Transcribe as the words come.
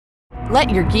Let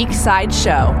your geek side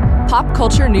show. Pop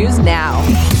culture news now.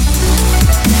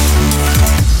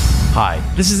 Hi,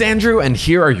 this is Andrew, and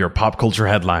here are your pop culture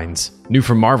headlines. New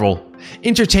from Marvel.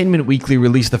 Entertainment Weekly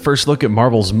released the first look at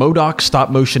Marvel's MODOK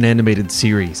stop-motion animated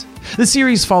series. The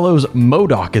series follows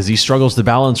MODOK as he struggles to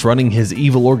balance running his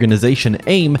evil organization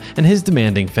AIM and his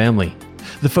demanding family.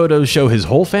 The photos show his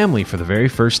whole family for the very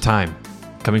first time.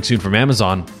 Coming soon from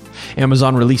Amazon.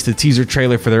 Amazon released a teaser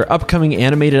trailer for their upcoming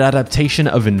animated adaptation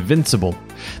of Invincible.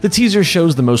 The teaser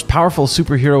shows the most powerful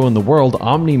superhero in the world,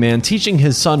 Omni-Man, teaching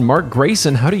his son Mark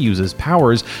Grayson how to use his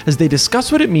powers as they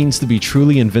discuss what it means to be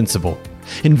truly invincible.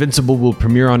 Invincible will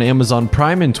premiere on Amazon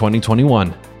Prime in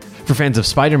 2021. For fans of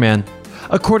Spider-Man,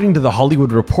 according to The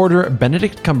Hollywood Reporter,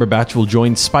 Benedict Cumberbatch will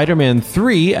join Spider-Man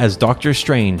 3 as Doctor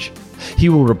Strange. He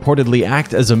will reportedly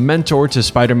act as a mentor to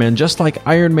Spider-Man just like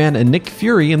Iron Man and Nick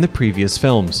Fury in the previous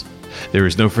films. There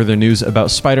is no further news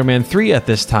about Spider-Man 3 at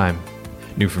this time.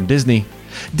 New from Disney.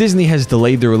 Disney has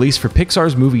delayed the release for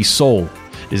Pixar's movie Soul.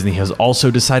 Disney has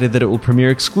also decided that it will premiere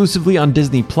exclusively on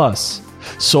Disney+.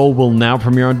 Soul will now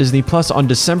premiere on Disney Plus on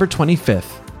December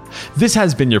 25th. This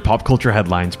has been your Pop Culture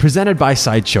Headlines, presented by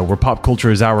Sideshow, where pop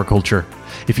culture is our culture.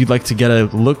 If you'd like to get a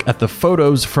look at the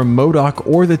photos from MODOK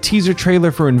or the teaser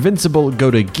trailer for Invincible,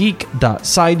 go to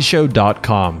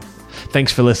geek.sideshow.com.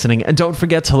 Thanks for listening, and don't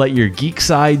forget to let your geek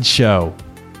side show.